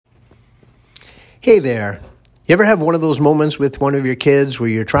Hey there. You ever have one of those moments with one of your kids where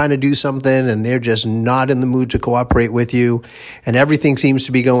you're trying to do something and they're just not in the mood to cooperate with you and everything seems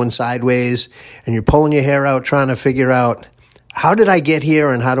to be going sideways and you're pulling your hair out trying to figure out, how did I get here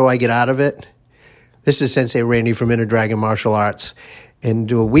and how do I get out of it? This is Sensei Randy from Inner Dragon Martial Arts,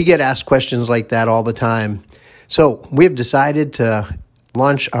 and we get asked questions like that all the time. So we've decided to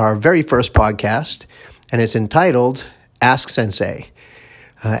launch our very first podcast, and it's entitled Ask Sensei.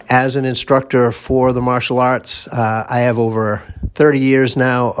 As an instructor for the martial arts, I have over 30 years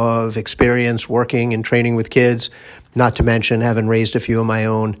now of experience working and training with kids, not to mention having raised a few of my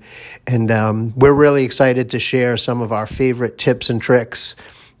own. And we're really excited to share some of our favorite tips and tricks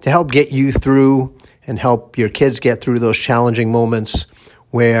to help get you through and help your kids get through those challenging moments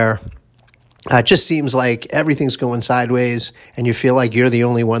where it just seems like everything's going sideways and you feel like you're the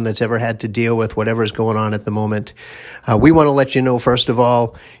only one that's ever had to deal with whatever's going on at the moment. We want to let you know, first of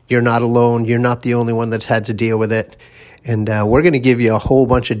all, you're not alone. You're not the only one that's had to deal with it. And we're going to give you a whole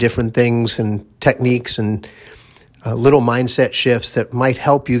bunch of different things and techniques and little mindset shifts that might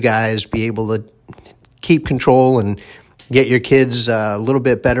help you guys be able to keep control and get your kids a little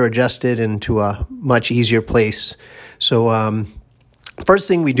bit better adjusted into a much easier place. So, first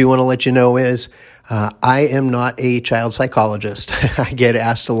thing we do want to let you know is I am not a child psychologist. I get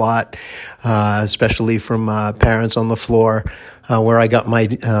asked a lot, especially from parents on the floor, where I got my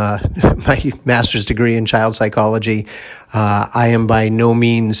my master's degree in child psychology. I am by no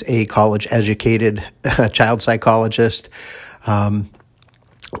means a college-educated child psychologist.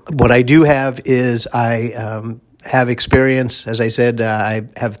 What I do have is I have experience. As I said, I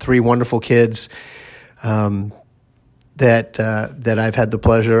have three wonderful kids. That I've had the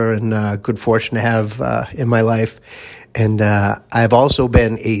pleasure and good fortune to have in my life. And I've also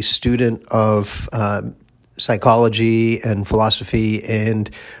been a student of psychology and philosophy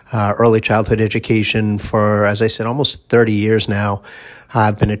and early childhood education for, as I said, almost 30 years now.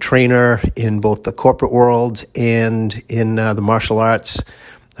 I've been a trainer in both the corporate world and in the martial arts,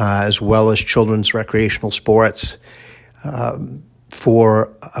 as well as children's recreational sports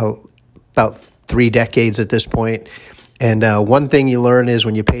for about 3 decades at this point. And one thing you learn is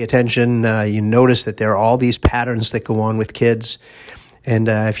when you pay attention, you notice that there are all these patterns that go on with kids. And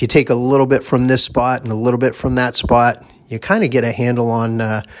if you take a little bit from this spot and a little bit from that spot, you kind of get a handle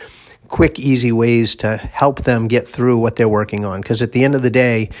on quick, easy ways to help them get through what they're working on. Because at the end of the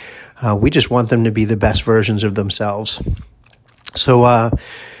day, we just want them to be the best versions of themselves. So,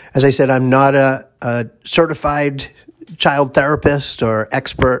 as I said, I'm not a certified child therapist or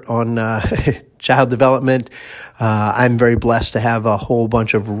expert on child development. I'm very blessed to have a whole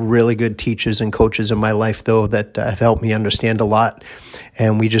bunch of really good teachers and coaches in my life, though, that have helped me understand a lot.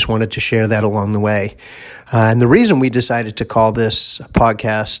 And we just wanted to share that along the way. And the reason we decided to call this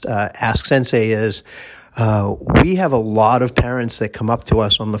podcast Ask Sensei is we have a lot of parents that come up to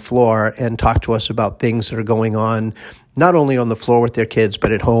us on the floor and talk to us about things that are going on, not only on the floor with their kids,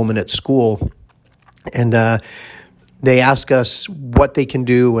 but at home and at school. And they ask us what they can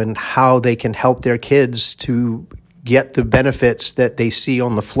do and how they can help their kids to get the benefits that they see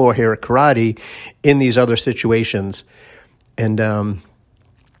on the floor here at karate in these other situations. And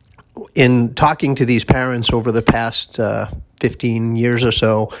in talking to these parents over the past 15 years or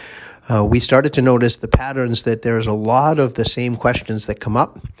so, we started to notice the patterns that there's a lot of the same questions that come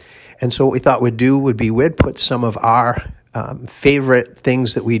up. And so what we thought we'd put some of our favorite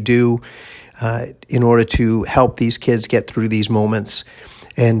things that we do in order to help these kids get through these moments.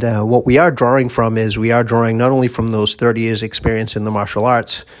 And what we are drawing from is we are drawing not only from those 30 years experience in the martial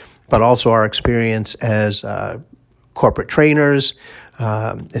arts, but also our experience as corporate trainers,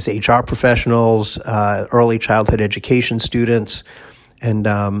 as HR professionals, early childhood education students. And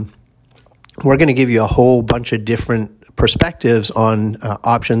we're going to give you a whole bunch of different perspectives on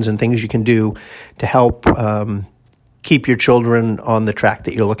options and things you can do to help keep your children on the track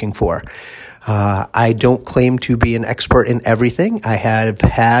that you're looking for. I don't claim to be an expert in everything. I have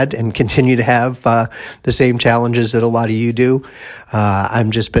had and continue to have the same challenges that a lot of you do.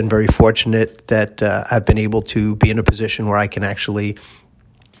 I've just been very fortunate that I've been able to be in a position where I can actually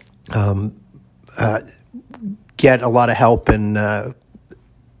get a lot of help, and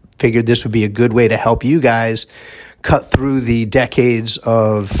figured this would be a good way to help you guys cut through the decades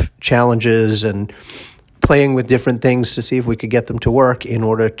of challenges and playing with different things to see if we could get them to work in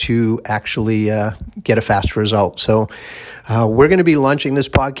order to actually get a fast result. So we're going to be launching this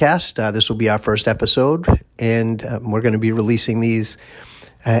podcast. This will be our first episode, and we're going to be releasing these,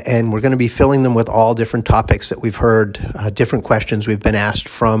 and we're going to be filling them with all different topics that we've heard, different questions we've been asked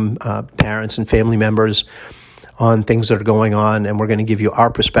from parents and family members on things that are going on, and we're going to give you our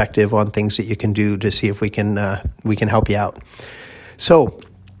perspective on things that you can do to see if we can help you out. So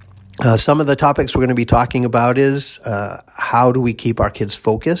some of the topics we're going to be talking about is how do we keep our kids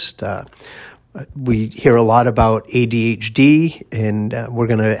focused? We hear a lot about ADHD, and we're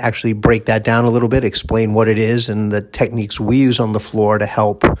going to actually break that down a little bit, explain what it is and the techniques we use on the floor to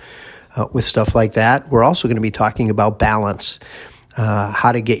help with stuff like that. We're also going to be talking about balance,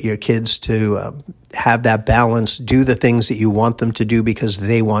 how to get your kids to have that balance, do the things that you want them to do because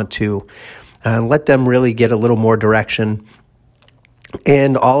they want to, and let them really get a little more direction.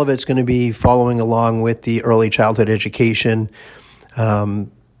 And all of it's going to be following along with the early childhood education,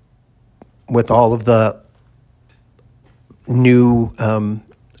 with all of the new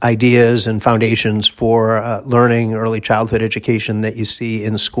ideas and foundations for learning early childhood education that you see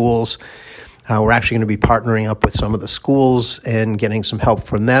in schools. We're actually going to be partnering up with some of the schools and getting some help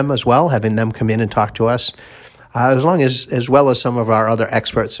from them as well, having them come in and talk to us, as well as some of our other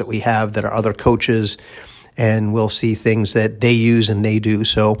experts that we have that are other coaches, and we'll see things that they use and they do.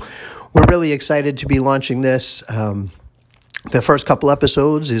 So we're really excited to be launching this. The first couple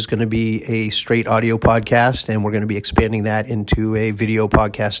episodes is going to be a straight audio podcast, and we're going to be expanding that into a video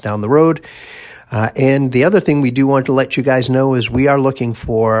podcast down the road. And the other thing we do want to let you guys know is we are looking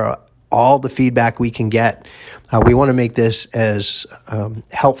for all the feedback we can get. We want to make this as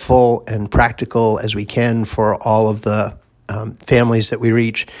helpful and practical as we can for all of the families that we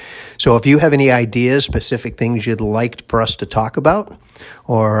reach. So if you have any ideas, specific things you'd like for us to talk about,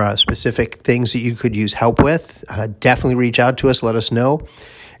 or specific things that you could use help with, definitely reach out to us, let us know.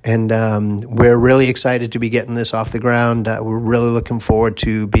 And we're really excited to be getting this off the ground. We're really looking forward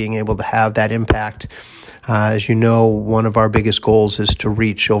to being able to have that impact. As you know, one of our biggest goals is to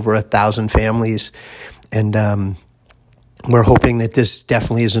reach over 1,000 families. And we're hoping that this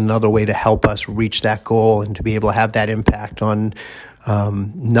definitely is another way to help us reach that goal and to be able to have that impact on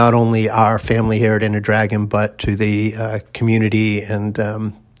not only our family here at Inner Dragon, but to the community and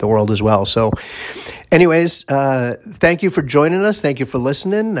the world as well. So anyways, thank you for joining us. Thank you for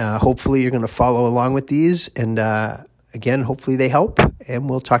listening. Hopefully you're going to follow along with these. And again, hopefully they help. And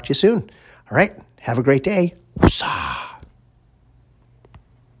we'll talk to you soon. All right. Have a great day. Woosah.